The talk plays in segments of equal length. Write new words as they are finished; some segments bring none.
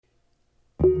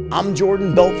I'm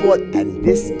Jordan Belfort, and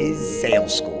this is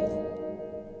Sales School.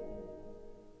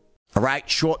 All right,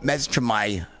 short message from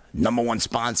my number one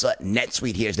sponsor,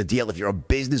 NetSuite. Here's the deal. If you're a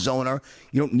business owner,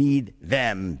 you don't need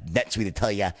them, NetSuite, to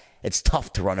tell you it's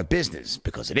tough to run a business,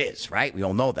 because it is, right? We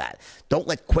all know that. Don't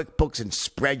let QuickBooks and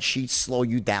spreadsheets slow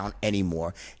you down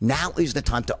anymore. Now is the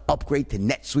time to upgrade to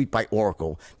NetSuite by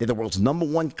Oracle. They're the world's number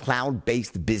one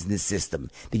cloud-based business system.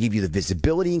 They give you the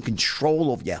visibility and control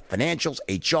over your financials,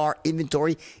 HR,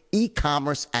 inventory,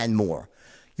 e-commerce, and more.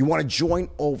 You want to join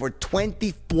over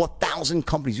 24,000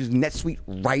 companies using NetSuite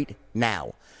right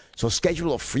now. So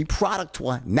schedule a free product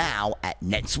tour now at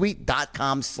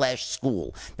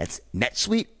netsuite.com/school. That's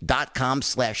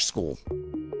netsuite.com/school.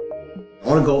 I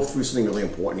want to go through something really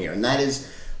important here, and that is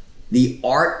the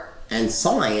art and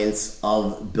science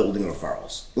of building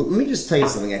referrals. Let me just tell you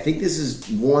something. I think this is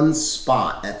one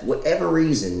spot that, for whatever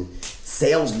reason,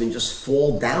 salesmen just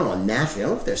fall down on naturally. I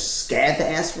don't know if they're scared to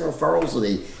ask for referrals, or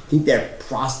they think their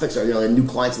prospects or their new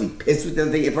clients will be pissed with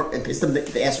them and pissed them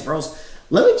to ask referrals.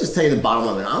 Let me just tell you the bottom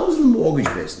line. When I was in the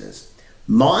mortgage business,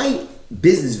 my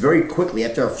business very quickly,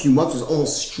 after a few months, was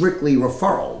almost strictly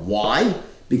referral. Why?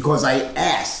 Because I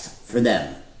asked for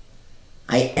them.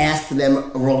 I asked for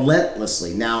them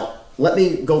relentlessly. Now, let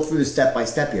me go through this step by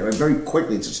step here. Very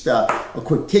quickly, it's just a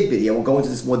quick tidbit here. We'll go into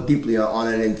this more deeply on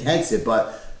an intensive,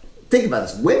 but think about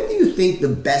this. When do you think the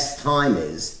best time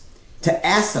is to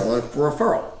ask someone for a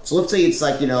referral? So let's say it's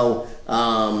like,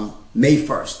 May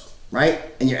 1st. Right?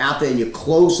 And you're out there and you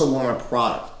close someone on a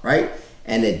product, right?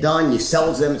 And they're done, you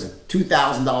sell to them, it's a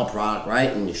 $2,000 product,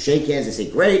 right? And you shake hands and say,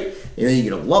 great, you're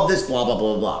gonna love this, blah, blah,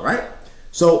 blah, blah, right?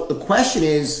 So the question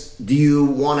is, do you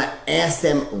wanna ask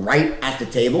them right at the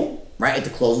table, right at the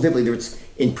closing table, either it's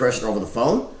in person or over the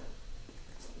phone?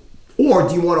 Or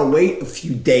do you wanna wait a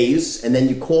few days and then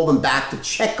you call them back to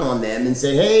check on them and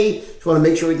say, hey, just wanna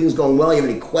make sure everything's going well, you have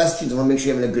any questions, I wanna make sure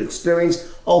you're having a good experience.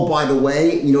 Oh, by the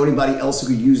way, you know anybody else who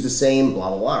could use the same, blah,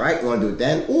 blah, blah, right? You want to do it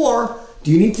then? Or do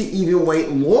you need to even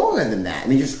wait longer than that? I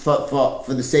mean, just for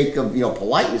the sake of,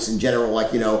 politeness in general,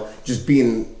 like, just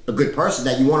being a good person,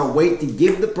 that you want to wait to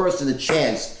give the person a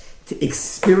chance to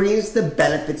experience the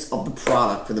benefits of the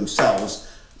product for themselves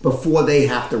before they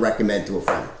have to recommend to a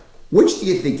friend. Which do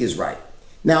you think is right?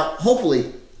 Now,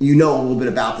 hopefully, you know a little bit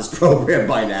about this program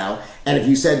by now. And if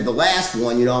you said the last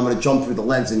one, I'm going to jump through the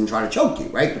lens and try to choke you,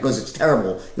 right? Because it's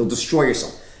terrible. You'll destroy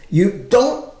yourself. You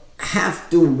don't have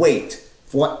to wait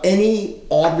for any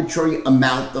arbitrary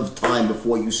amount of time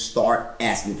before you start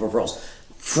asking for referrals.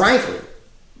 Frankly,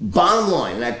 bottom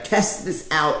line, and I've tested this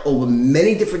out over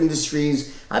many different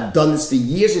industries. I've done this for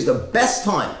years. Is the best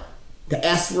time to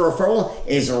ask for a referral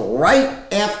is right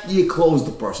after you close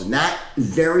the person. That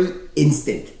very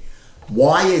instant.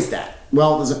 Why is that?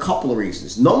 Well, there's a couple of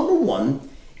reasons. Number one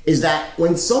is that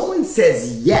when someone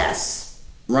says yes,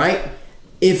 right?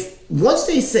 If once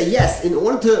they say yes, in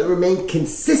order to remain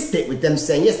consistent with them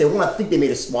saying yes, they want to think they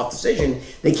made a smart decision.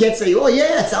 They can't say, oh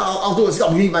yes, I'll do it,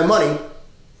 I'll give you my money,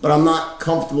 but I'm not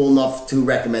comfortable enough to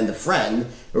recommend a friend.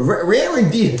 Rare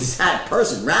indeed is that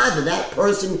person. Rather, that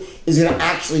person is going to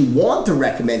actually want to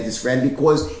recommend his friend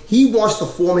because he wants to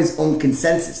form his own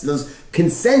consensus.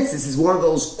 Consensus is one of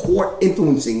those core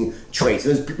influencing traits.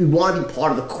 We want to be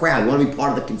part of the crowd. We want to be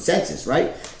part of the consensus,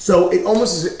 right? So it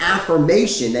almost is an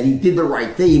affirmation that he did the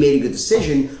right thing. He made a good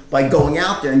decision by going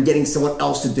out there and getting someone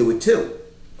else to do it too.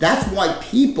 That's why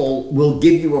people will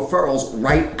give you referrals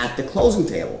right at the closing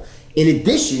table. In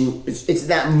addition, it's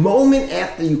that moment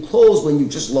after you close when you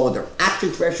just lowered their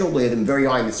action threshold, laid them very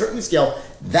high on the certainty scale,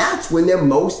 that's when they're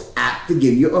most apt to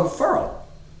give you a referral.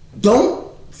 Don't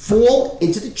fall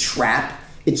into the trap.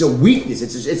 It's a weakness.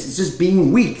 It's just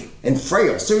being weak and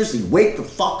frail. Seriously, wake the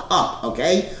fuck up,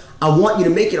 okay? I want you to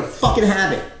make it a fucking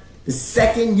habit. The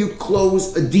second you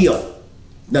close a deal,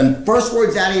 the first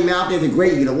words out of your mouth, they're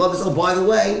great. You're going to love this. Oh, by the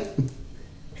way,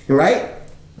 right?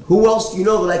 Who else do you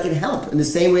know that I can help in the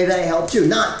same way that I helped you?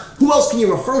 Not who else can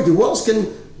you refer to? Who else can,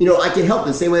 I can help in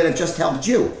the same way that I just helped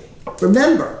you?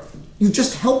 Remember, you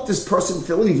just helped this person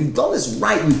fill in. If you've done this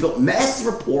right, you built massive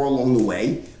rapport along the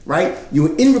way, right? You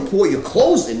were in rapport, you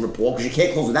closed in rapport because you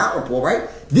can't close without rapport, right?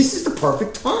 This is the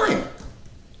perfect time.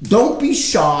 Don't be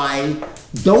shy.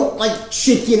 Don't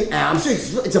chicken out. I'm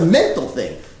serious. It's a mental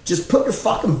thing. Just put your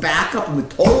fucking back up and with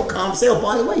total calm say, oh,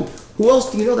 by the way, who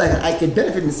else do you know that I could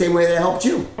benefit in the same way that I helped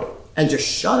you? And just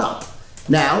shut up.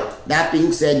 Now, that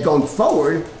being said, going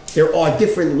forward, there are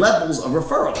different levels of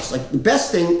referrals. The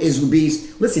best thing would be,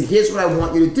 listen, here's what I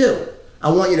want you to do.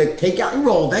 I want you to take out your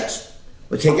Rolodex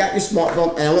or take out your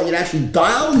smartphone, and I want you to actually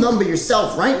dial a number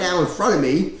yourself right now in front of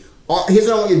me. Here's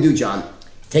what I want you to do, John.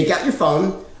 Take out your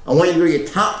phone. I I want you to go to your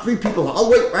top 3 people. I'll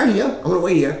wait right here. I'm going to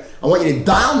wait here. I want you to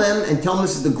dial them and tell them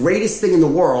this is the greatest thing in the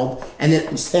world, and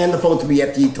then stand the phone to me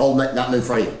after you told them nothing in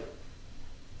front of you.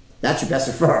 That's your best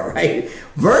referral, right?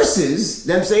 Versus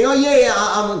them saying, "Oh yeah,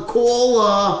 I'm gonna call.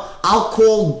 I'll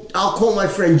call my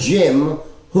friend Jim,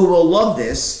 who will love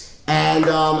this, and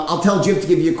I'll tell Jim to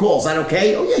give you a call. Is that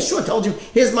okay? Oh yeah, sure. Tell Jim.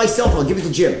 Here's my cell phone. Give it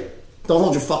to Jim. Don't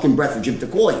hold your fucking breath for Jim to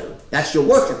call you. That's your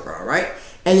work referral, right?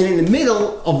 And then in the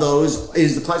middle of those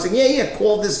is the client saying, yeah,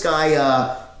 call this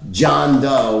guy John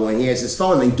Doe, and he has his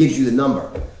phone and gives you the number."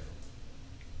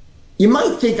 You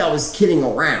might think I was kidding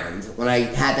around when I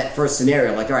had that first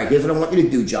scenario. Like, all right, here's what I want you to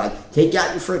do, John. Take out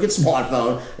your freaking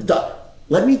smartphone.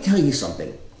 Let me tell you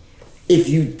something. If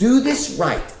you do this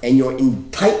right and you're in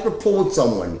tight rapport with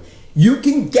someone, you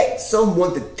can get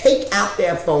someone to take out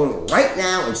their phone right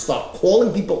now and start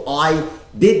calling people. I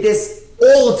did this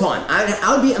all the time.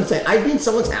 I'd be in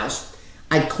someone's house.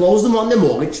 I'd close them on their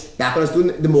mortgage. Back when I was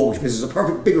doing the mortgage business, a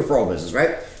perfect big referral business,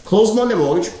 right? Close them on their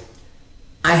mortgage.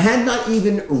 I had not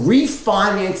even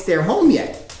refinanced their home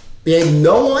yet. They had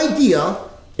no idea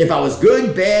if I was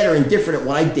good, bad, or indifferent at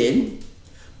what I did,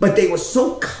 but they were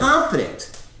so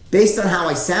confident based on how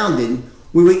I sounded.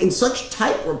 We were in such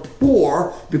tight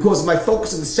rapport because of my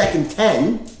focus on the second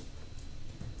 10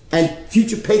 and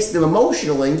future pacing them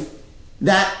emotionally,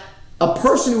 that a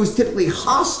person who was typically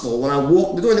hostile when I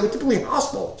walked the door, they were typically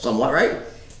hostile somewhat, right?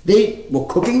 They were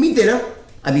cooking me dinner.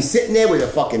 I'd be sitting there with a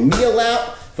fucking meal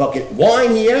out, fucking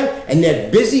wine here, and they're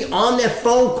busy on their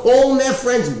phone calling their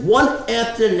friends one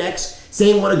after the next,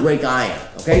 saying what a great guy I am.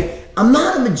 Okay, I'm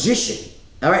not a magician.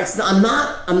 All right, it's not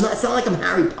like I'm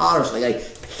Harry Potter or something. I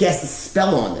cast a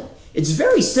spell on them. It's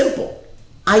very simple.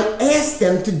 I ask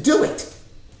them to do it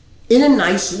in a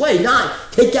nice way, not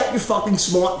take out your fucking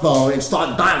smartphone and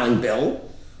start dialing Bill.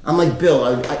 I'm like, Bill,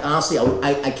 I honestly,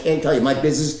 I can't tell you. My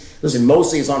business, listen,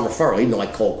 mostly is on referral, even though I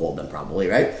cold called them probably,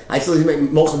 right? I still make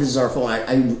most of the business on phone.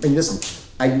 And listen,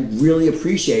 I really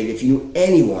appreciate it if you knew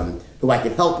anyone who I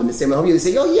could help in the same way. They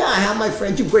say, oh yeah, I have my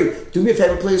friend, you great. Do me a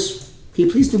favor, please. Can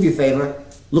you please do me a favor?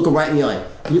 Look her right in the eye.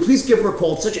 Can you please give her a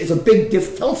call? It's a big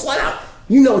difference. Tell them flat out.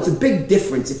 You know it's a big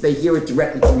difference if they hear it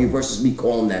directly from you versus me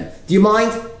calling them. Do you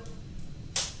mind?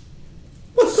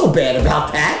 What's so bad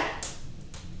about that?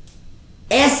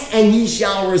 Ask and ye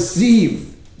shall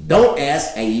receive. Don't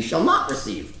ask and ye shall not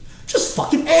receive. Just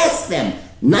fucking ask them.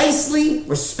 Nicely,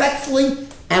 respectfully,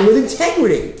 and with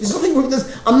integrity. There's nothing wrong with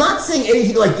this. I'm not saying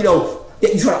anything like,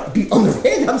 that you try to be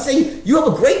underhanded. I'm saying you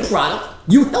have a great product.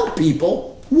 You help people.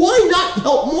 Why not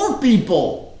help more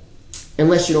people?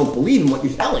 Unless you don't believe in what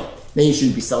you're selling. Then you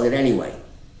shouldn't be selling it anyway.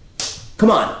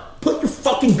 Come on. Put your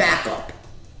fucking back up.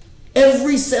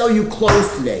 Every sale you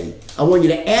close today, I want you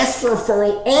to ask for a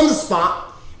referral on the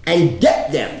spot and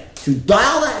get them to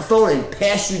dial that phone and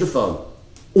pass you the phone.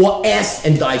 Or ask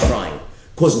and die trying.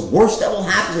 Because the worst that will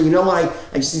happen is, you know what,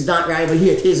 I just, he's not right, but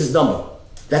here's his number.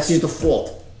 That's his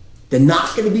default. They're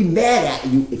not going to be mad at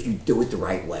you if you do it the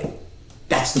right way.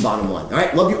 That's the bottom line. All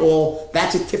right, love you all.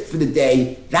 That's a tip for the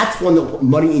day. That's one that will put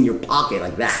money in your pocket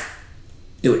like that.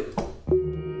 Do it.